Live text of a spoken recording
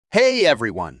Hey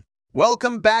everyone!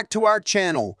 Welcome back to our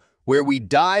channel, where we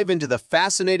dive into the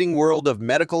fascinating world of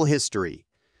medical history.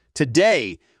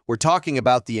 Today, we're talking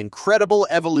about the incredible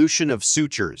evolution of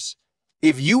sutures.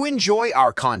 If you enjoy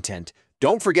our content,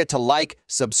 don't forget to like,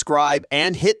 subscribe,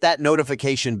 and hit that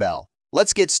notification bell.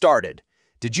 Let's get started.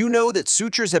 Did you know that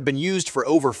sutures have been used for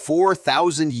over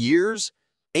 4,000 years?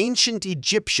 Ancient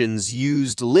Egyptians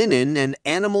used linen and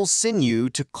animal sinew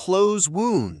to close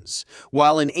wounds,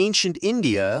 while in ancient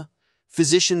India,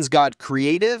 physicians got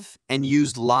creative and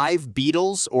used live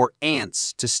beetles or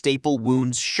ants to staple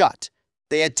wounds shut.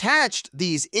 They attached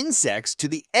these insects to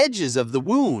the edges of the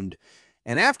wound,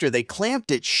 and after they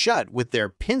clamped it shut with their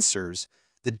pincers,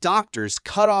 the doctors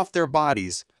cut off their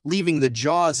bodies, leaving the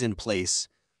jaws in place.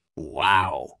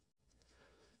 Wow!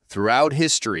 Throughout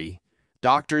history,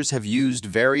 doctors have used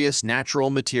various natural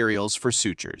materials for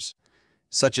sutures,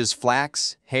 such as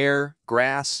flax, hair,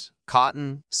 grass,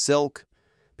 cotton, silk,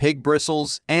 pig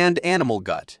bristles, and animal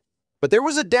gut. But there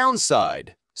was a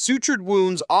downside. Sutured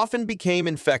wounds often became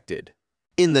infected.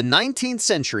 In the 19th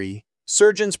century,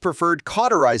 surgeons preferred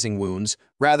cauterizing wounds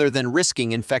rather than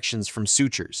risking infections from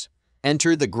sutures.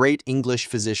 Enter the great English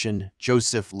physician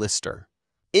Joseph Lister.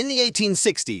 In the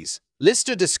 1860s,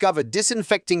 Lister discovered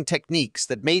disinfecting techniques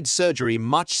that made surgery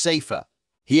much safer.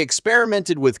 He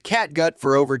experimented with catgut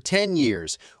for over 10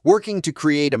 years, working to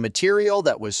create a material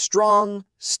that was strong,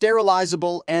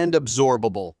 sterilizable, and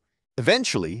absorbable.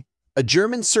 Eventually, a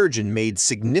German surgeon made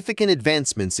significant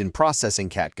advancements in processing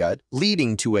catgut,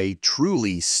 leading to a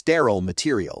truly sterile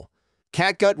material.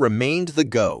 Catgut remained the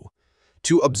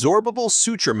go-to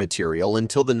suture material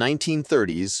until the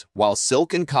 1930s, while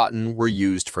silk and cotton were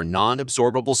used for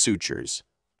non-absorbable sutures.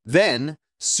 Then,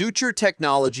 suture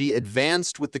technology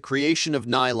advanced with the creation of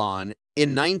nylon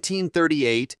in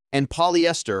 1938 and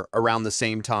polyester around the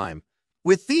same time.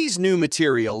 With these new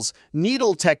materials,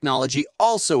 needle technology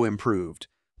also improved,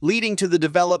 leading to the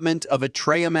development of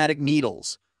atraumatic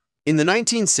needles. In the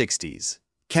 1960s,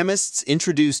 chemists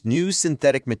introduced new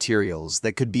synthetic materials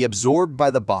that could be absorbed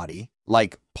by the body,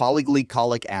 like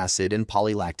polyglycolic acid and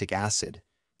polylactic acid.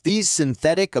 These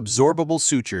synthetic absorbable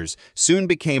sutures soon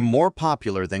became more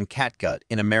popular than catgut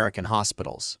in American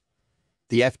hospitals.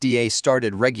 The FDA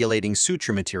started regulating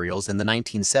suture materials in the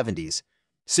 1970s.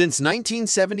 Since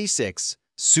 1976,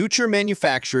 suture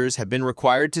manufacturers have been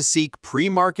required to seek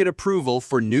pre-market approval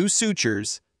for new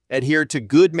sutures, adhere to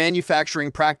good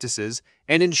manufacturing practices,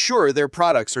 and ensure their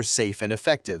products are safe and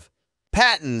effective.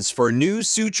 Patents for new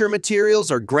suture materials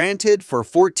are granted for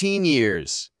 14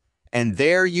 years. And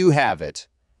there you have it.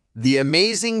 The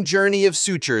amazing journey of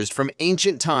sutures from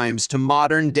ancient times to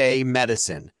modern-day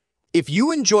medicine. If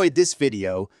you enjoyed this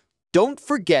video, don't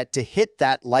forget to hit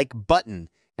that like button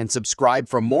and subscribe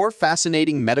for more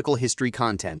fascinating medical history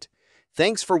content.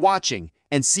 Thanks for watching,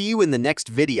 and see you in the next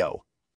video.